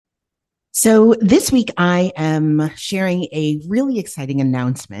So, this week I am sharing a really exciting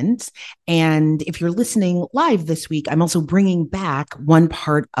announcement. And if you're listening live this week, I'm also bringing back one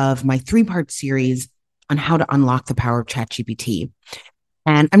part of my three-part series on how to unlock the power of ChatGPT.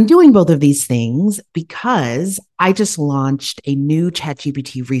 And I'm doing both of these things because I just launched a new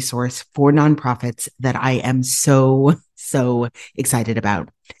ChatGPT resource for nonprofits that I am so excited about.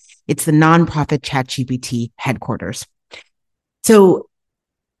 It's the Nonprofit ChatGPT headquarters. So,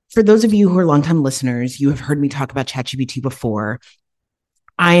 for those of you who are longtime listeners, you have heard me talk about ChatGPT before.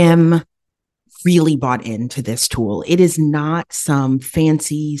 I am really bought into this tool. It is not some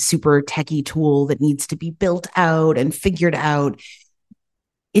fancy, super techie tool that needs to be built out and figured out.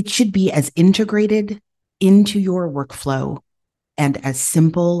 It should be as integrated into your workflow and as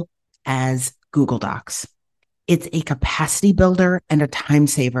simple as Google Docs. It's a capacity builder and a time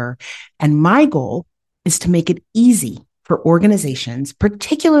saver. And my goal is to make it easy for organizations,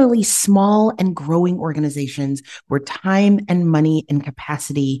 particularly small and growing organizations where time and money and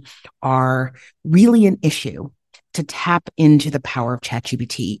capacity are really an issue, to tap into the power of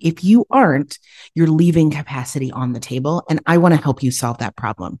ChatGPT. If you aren't, you're leaving capacity on the table, and I want to help you solve that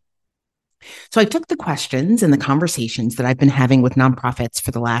problem. So I took the questions and the conversations that I've been having with nonprofits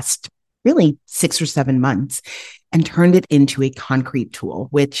for the last really 6 or 7 months and turned it into a concrete tool,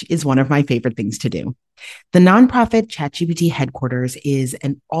 which is one of my favorite things to do. The nonprofit ChatGPT headquarters is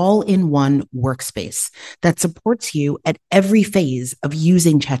an all-in-one workspace that supports you at every phase of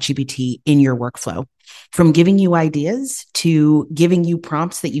using ChatGPT in your workflow, from giving you ideas to giving you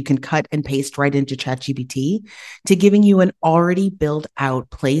prompts that you can cut and paste right into ChatGPT, to giving you an already built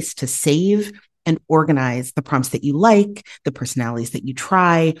out place to save and organize the prompts that you like, the personalities that you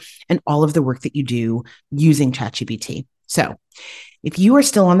try, and all of the work that you do using ChatGPT. So, if you are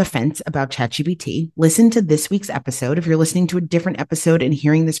still on the fence about ChatGPT, listen to this week's episode. If you're listening to a different episode and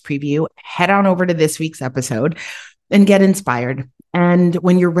hearing this preview, head on over to this week's episode and get inspired. And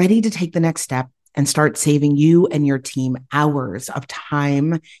when you're ready to take the next step and start saving you and your team hours of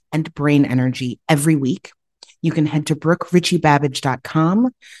time and brain energy every week, you can head to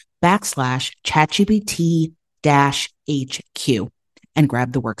brookerichiebabbage.com/ChatGPT-HQ and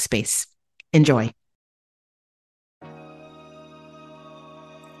grab the workspace. Enjoy.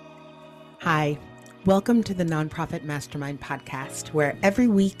 Hi, welcome to the Nonprofit Mastermind podcast, where every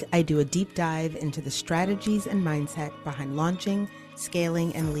week I do a deep dive into the strategies and mindset behind launching,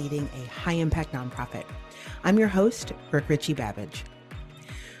 scaling, and leading a high-impact nonprofit. I'm your host, Brooke Ritchie Babbage.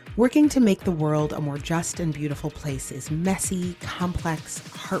 Working to make the world a more just and beautiful place is messy, complex,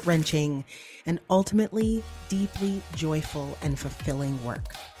 heart-wrenching, and ultimately deeply joyful and fulfilling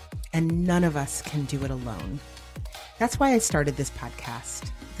work. And none of us can do it alone. That's why I started this podcast,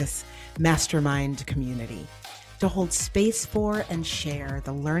 this mastermind community, to hold space for and share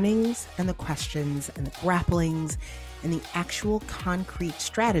the learnings and the questions and the grapplings and the actual concrete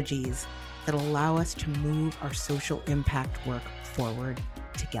strategies that allow us to move our social impact work forward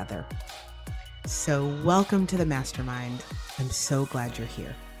together. So welcome to the mastermind. I'm so glad you're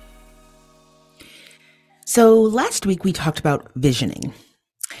here. So last week we talked about visioning.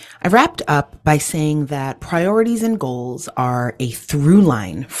 I wrapped up by saying that priorities and goals are a through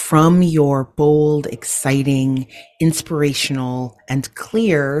line from your bold, exciting, inspirational, and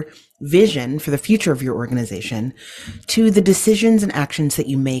clear vision for the future of your organization to the decisions and actions that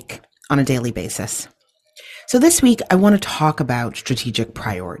you make on a daily basis. So this week, I want to talk about strategic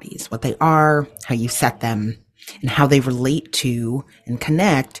priorities, what they are, how you set them, and how they relate to and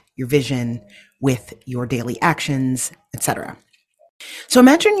connect your vision with your daily actions, etc. So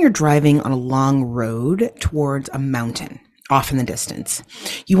imagine you're driving on a long road towards a mountain off in the distance.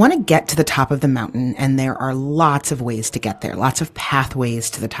 You want to get to the top of the mountain, and there are lots of ways to get there, lots of pathways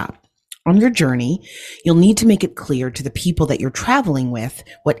to the top. On your journey, you'll need to make it clear to the people that you're traveling with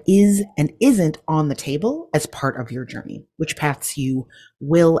what is and isn't on the table as part of your journey, which paths you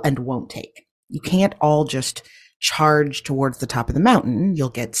will and won't take. You can't all just charge towards the top of the mountain. You'll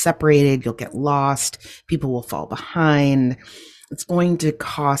get separated, you'll get lost, people will fall behind. It's going to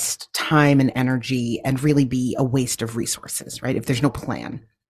cost time and energy and really be a waste of resources, right? If there's no plan.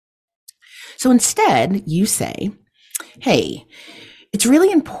 So instead, you say, hey, it's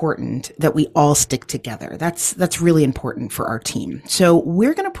really important that we all stick together. That's really important for our team. So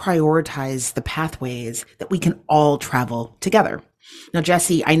we're going to prioritize the pathways that we can all travel together. Now,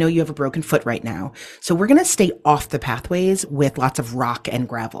 Jesse, I know you have a broken foot right now, so we're going to stay off the pathways with lots of rock and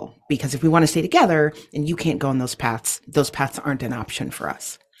gravel, because if we want to stay together and you can't go on those paths aren't an option for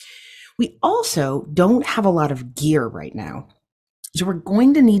us. We also don't have a lot of gear right now, so we're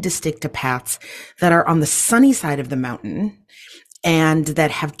going to need to stick to paths that are on the sunny side of the mountain and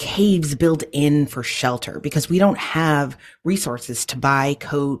that have caves built in for shelter because we don't have resources to buy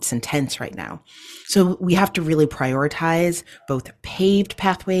coats and tents right now. So we have to really prioritize both paved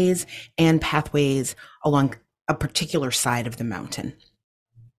pathways and pathways along a particular side of the mountain.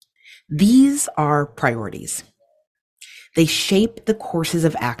 These are priorities. They shape the courses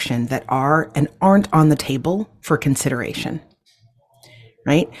of action that are and aren't on the table for consideration,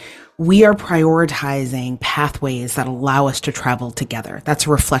 right? We are prioritizing pathways that allow us to travel together. That's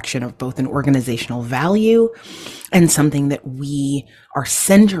a reflection of both an organizational value and something that we are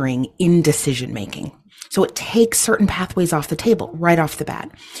centering in decision making. So it takes certain pathways off the table right off the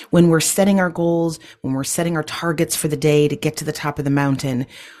bat. When we're setting our goals, when we're setting our targets for the day to get to the top of the mountain,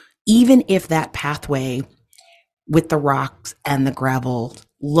 even if that pathway with the rocks and the gravel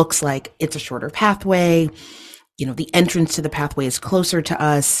looks like it's a shorter pathway, the entrance to the pathway is closer to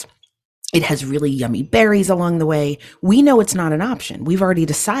us, it has really yummy berries along the way, we know it's not an option. We've already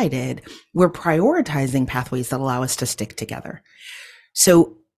decided we're prioritizing pathways that allow us to stick together.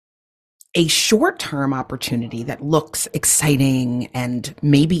 So a short-term opportunity that looks exciting and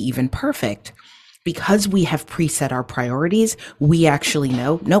maybe even perfect, because we have preset our priorities, we actually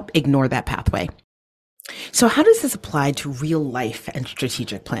know, nope, ignore that pathway. So how does this apply to real life and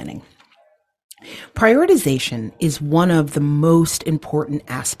strategic planning? Prioritization is one of the most important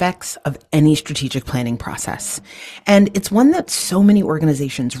aspects of any strategic planning process. And it's one that so many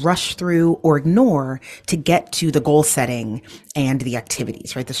organizations rush through or ignore to get to the goal setting and the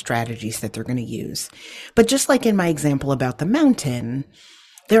activities, right? The strategies that they're going to use. But just like in my example about the mountain,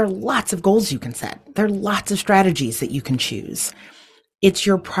 there are lots of goals you can set. There are lots of strategies that you can choose. It's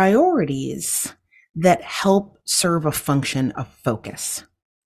your priorities that help serve a function of focus.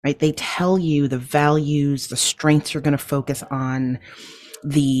 Right? They tell you the values, the strengths you're going to focus on,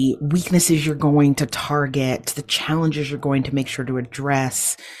 the weaknesses you're going to target, the challenges you're going to make sure to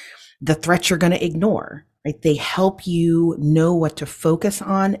address, the threats you're going to ignore, right? They help you know what to focus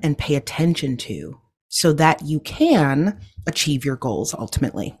on and pay attention to so that you can achieve your goals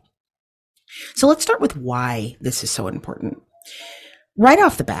ultimately. So let's start with why this is so important. Right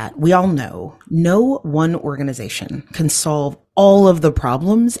off the bat, we all know no one organization can solve all of the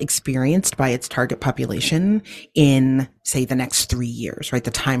problems experienced by its target population in, say, the next 3 years, right?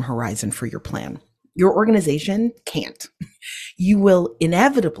 The time horizon for your plan. Your organization can't. You will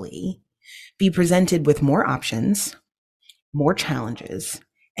inevitably be presented with more options, more challenges,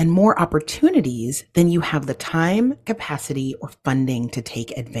 and more opportunities than you have the time, capacity, or funding to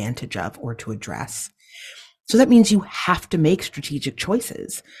take advantage of or to address. So that means you have to make strategic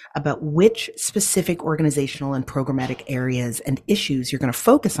choices about which specific organizational and programmatic areas and issues you're going to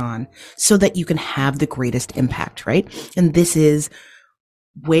focus on so that you can have the greatest impact, right? And this is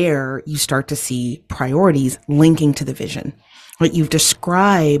where you start to see priorities linking to the vision. Right? You've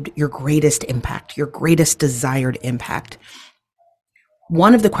described your greatest impact, your greatest desired impact.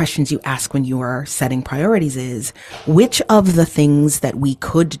 One of the questions you ask when you are setting priorities is, which of the things that we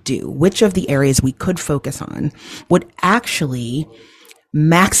could do, which of the areas we could focus on would actually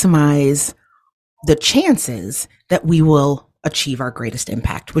maximize the chances that we will achieve our greatest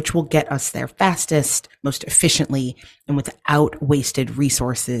impact, which will get us there fastest, most efficiently, and without wasted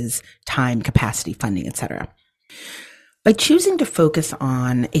resources, time, capacity, funding, etc. By choosing to focus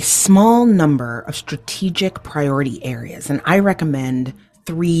on a small number of strategic priority areas, and I recommend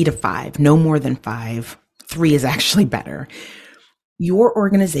 3 to 5, no more than 5, 3 is actually better, your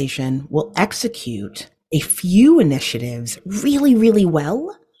organization will execute a few initiatives really, really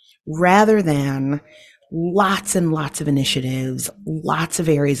well, rather than lots and lots of initiatives, lots of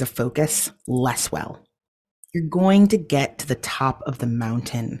areas of focus, less well. You're going to get to the top of the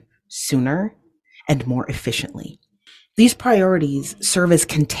mountain sooner and more efficiently. These priorities serve as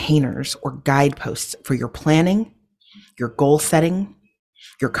containers or guideposts for your planning, your goal setting,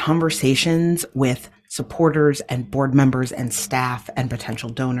 your conversations with supporters and board members and staff and potential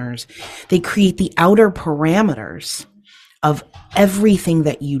donors. They create the outer parameters of everything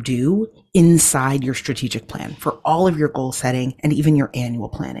that you do inside your strategic plan for all of your goal setting and even your annual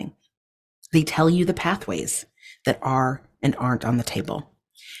planning. They tell you the pathways that are and aren't on the table.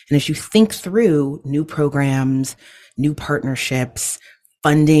 And as you think through new programs, new partnerships,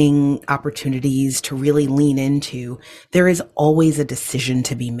 funding opportunities to really lean into, there is always a decision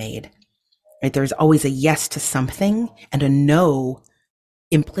to be made, right? There's always a yes to something and a no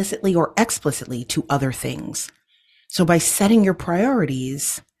implicitly or explicitly to other things. So by setting your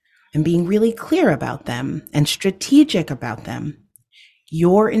priorities and being really clear about them and strategic about them,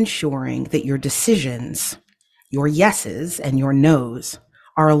 you're ensuring that your decisions, your yeses and your nos,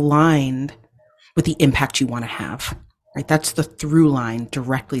 are aligned with the impact you want to have. right? That's the through line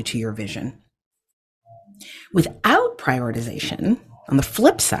directly to your vision. Without prioritization, on the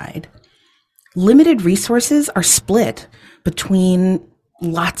flip side, limited resources are split between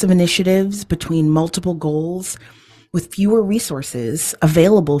lots of initiatives, between multiple goals, with fewer resources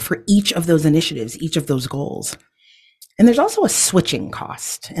available for each of those initiatives, each of those goals. And there's also a switching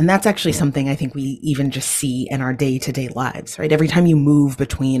cost. And that's actually something I think we even just see in our day-to-day lives, right? Every time you move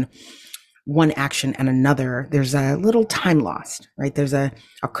between one action and another, there's a little time lost, right? There's a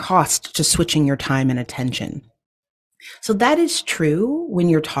cost to switching your time and attention. So that is true when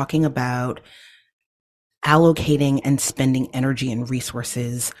you're talking about allocating and spending energy and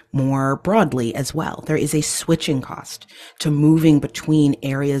resources more broadly as well. There is a switching cost to moving between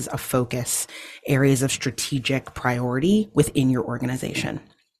areas of focus, areas of strategic priority within your organization.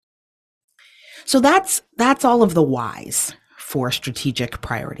 So that's all of the whys for strategic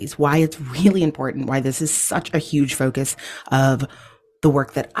priorities, why it's really important, why this is such a huge focus of the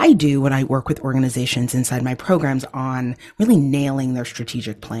work that I do when I work with organizations inside my programs on really nailing their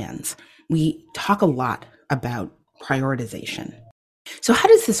strategic plans. We talk a lot about prioritization. So how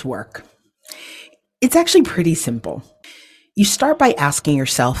does this work? It's actually pretty simple. You start by asking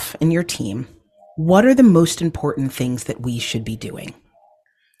yourself and your team, what are the most important things that we should be doing?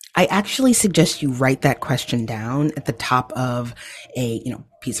 I actually suggest you write that question down at the top of a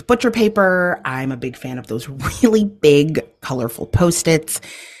piece of butcher paper. I'm a big fan of those really big, colorful Post-its.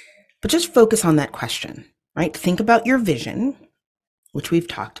 But just focus on that question, right? Think about your vision, which we've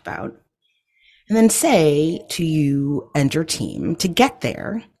talked about, and then say to you and your team, to get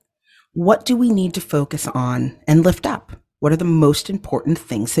there, what do we need to focus on and lift up? What are the most important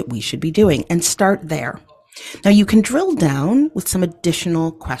things that we should be doing? And start there. Now you can drill down with some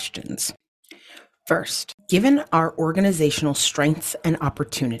additional questions. First, given our organizational strengths and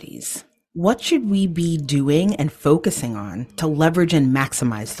opportunities, what should we be doing and focusing on to leverage and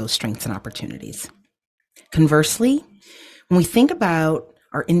maximize those strengths and opportunities? Conversely, when we think about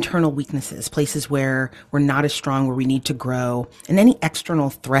our internal weaknesses, places where we're not as strong, where we need to grow, and any external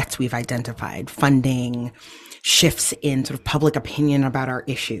threats we've identified, funding, shifts in sort of public opinion about our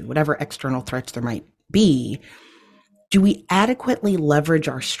issue, whatever external threats there might be, do we adequately leverage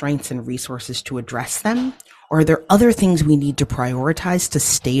our strengths and resources to address them? Or are there other things we need to prioritize to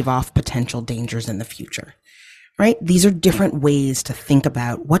stave off potential dangers in the future? Right? These are different ways to think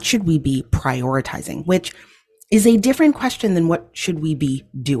about what should we be prioritizing, which is a different question than what should we be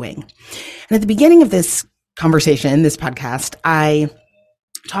doing. And at the beginning of this conversation, this podcast, I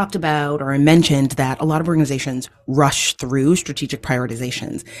talked about, or I mentioned that a lot of organizations rush through strategic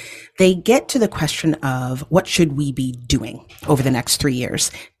prioritizations. They get to the question of what should we be doing over the next 3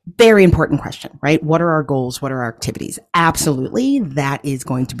 years? Very important question, right? What are our goals? What are our activities? Absolutely. That is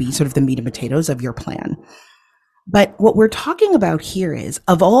going to be sort of the meat and potatoes of your plan. But what we're talking about here is,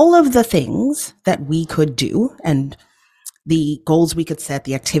 of all of the things that we could do and the goals we could set,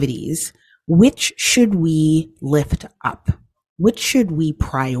 the activities, which should we lift up? Which should we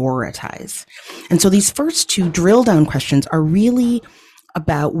prioritize? And so these first two drill down questions are really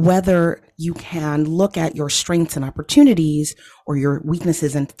about whether you can look at your strengths and opportunities or your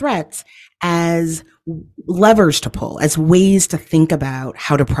weaknesses and threats as levers to pull, as ways to think about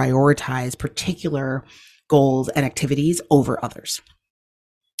how to prioritize particular goals and activities over others.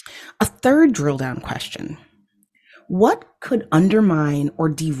 A third drill down question: what could undermine or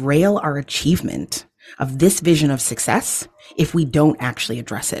derail our achievement of this vision of success if we don't actually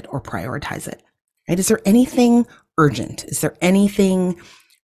address it or prioritize it? Right? Is there anything urgent? Is there anything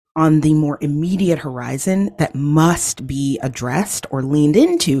on the more immediate horizon that must be addressed or leaned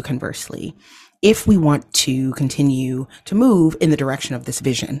into, conversely, if we want to continue to move in the direction of this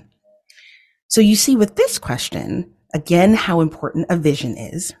vision? So you see with this question, again, how important a vision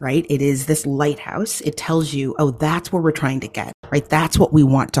is, right? It is this lighthouse. It tells you, oh, that's where we're trying to get, right? That's what we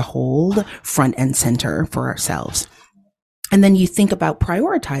want to hold front and center for ourselves. And then you think about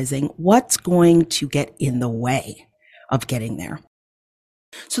prioritizing what's going to get in the way of getting there.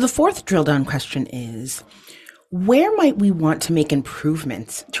 So the fourth drill down question is, where might we want to make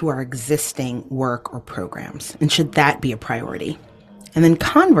improvements to our existing work or programs? And should that be a priority? And then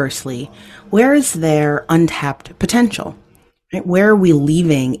conversely, where is there untapped potential? Right? Where are we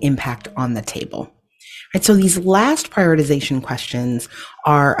leaving impact on the table? Right? So these last prioritization questions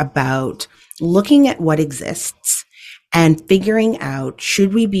are about looking at what exists and figuring out,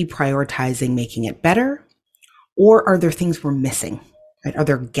 should we be prioritizing making it better? Or are there things we're missing? Right? Are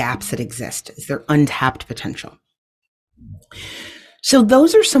there gaps that exist? Is there untapped potential? So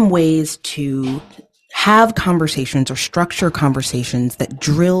those are some ways to have conversations or structure conversations that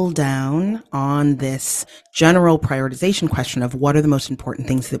drill down on this general prioritization question of what are the most important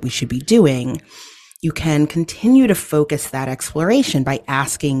things that we should be doing, you can continue to focus that exploration by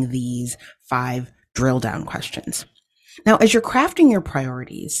asking these 5 drill down questions. Now, as you're crafting your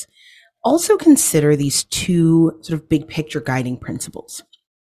priorities, also consider these 2 sort of big picture guiding principles.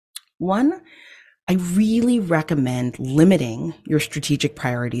 1, I really recommend limiting your strategic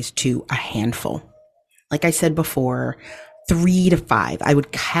priorities to a handful. Like I said before, 3 to 5. I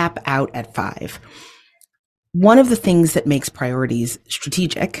would cap out at 5. One of the things that makes priorities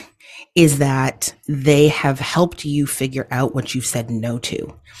strategic is that they have helped you figure out what you've said no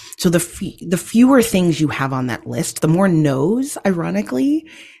to. So the fewer things you have on that list, the more no's, ironically,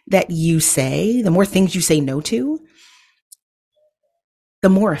 that you say, the more things you say no to, the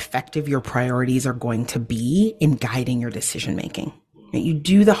more effective your priorities are going to be in guiding your decision making. You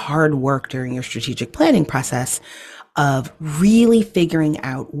do the hard work during your strategic planning process of really figuring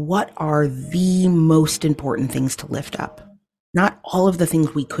out what are the most important things to lift up. Not all of the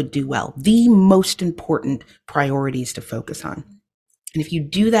things we could do well, the most important priorities to focus on. And if you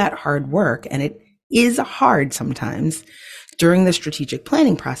do that hard work, and it is hard sometimes during the strategic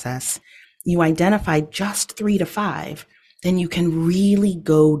planning process, you identify just 3 to 5, then you can really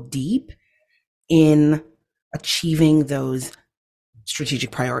go deep in achieving those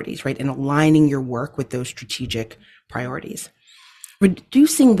strategic priorities, right? And aligning your work with those strategic priorities.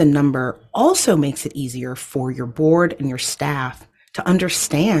 Reducing the number also makes it easier for your board and your staff to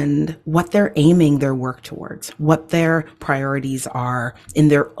understand what they're aiming their work towards, what their priorities are in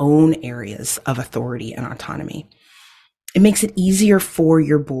their own areas of authority and autonomy. It makes it easier for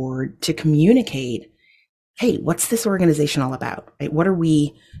your board to communicate, hey, what's this organization all about? Right? What are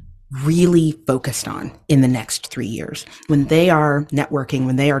we really focused on in the next 3 years? When they are networking,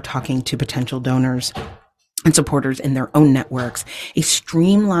 when they are talking to potential donors and supporters in their own networks, a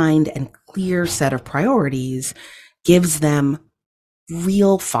streamlined and clear set of priorities gives them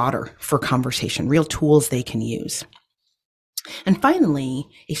real fodder for conversation, real tools they can use. And finally,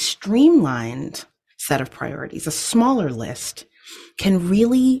 a streamlined set of priorities, a smaller list, can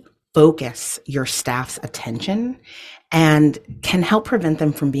really focus your staff's attention and can help prevent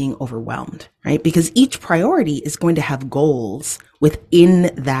them from being overwhelmed, right? Because each priority is going to have goals within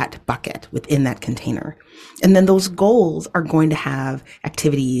that bucket, within that container. And then those goals are going to have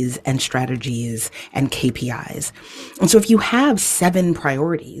activities and strategies and KPIs. And so if you have 7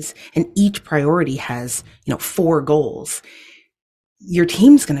 priorities and each priority has, 4 goals, your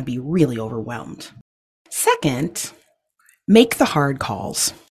team's going to be really overwhelmed. Second, make the hard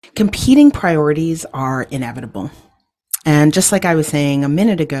calls. Competing priorities are inevitable. And just like I was saying a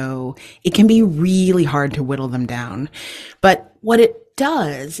minute ago, it can be really hard to whittle them down. But what it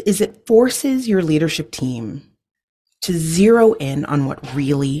does is it forces your leadership team to zero in on what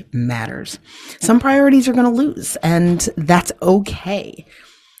really matters. Some priorities are going to lose, and that's okay.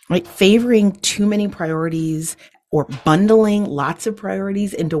 Right? Favoring too many priorities or bundling lots of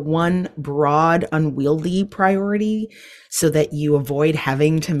priorities into one broad, unwieldy priority so that you avoid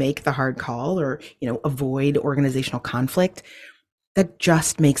having to make the hard call or, avoid organizational conflict, that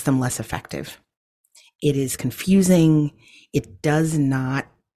just makes them less effective. It is confusing. It does not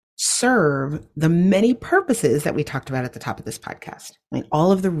serve the many purposes that we talked about at the top of this podcast.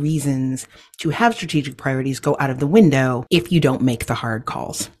 All of the reasons to have strategic priorities go out of the window if you don't make the hard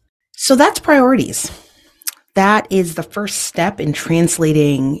calls. So that's priorities. That is the first step in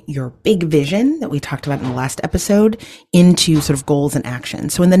translating your big vision that we talked about in the last episode into sort of goals and action.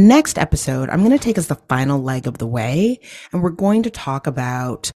 So in the next episode, I'm going to take us the final leg of the way, and we're going to talk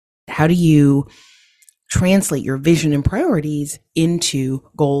about how do you translate your vision and priorities into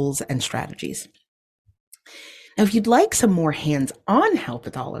goals and strategies. Now, if you'd like some more hands-on help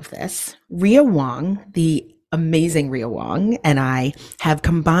with all of this, Ria Wong, the amazing Ria Wong, and I have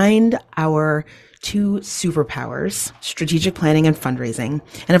combined our 2 superpowers, strategic planning and fundraising,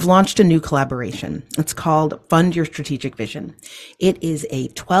 and have launched a new collaboration. It's called Fund Your Strategic Vision. It is a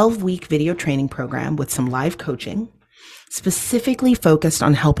 12-week video training program with some live coaching, specifically focused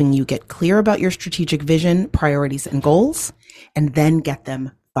on helping you get clear about your strategic vision, priorities, and goals, and then get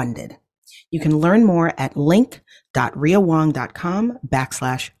them funded. You can learn more at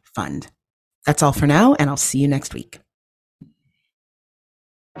link.riawong.com/fund. That's all for now, and I'll see you next week.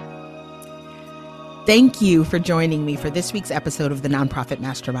 Thank you for joining me for this week's episode of the Nonprofit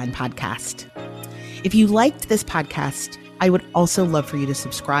Mastermind podcast. If you liked this podcast, I would also love for you to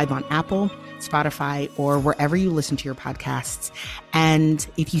subscribe on Apple, Spotify, or wherever you listen to your podcasts. And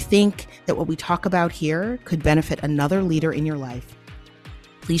if you think that what we talk about here could benefit another leader in your life,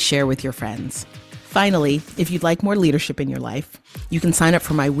 please share with your friends. Finally, if you'd like more leadership in your life, you can sign up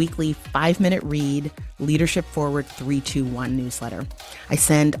for my weekly 5-minute read Leadership Forward 321 newsletter. I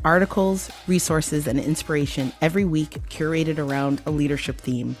send articles, resources, and inspiration every week curated around a leadership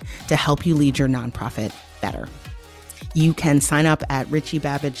theme to help you lead your nonprofit better. You can sign up at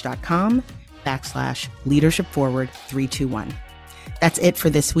richiebabbage.com/Leadership Forward 321. That's it for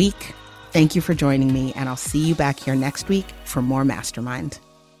this week. Thank you for joining me, and I'll see you back here next week for more Mastermind.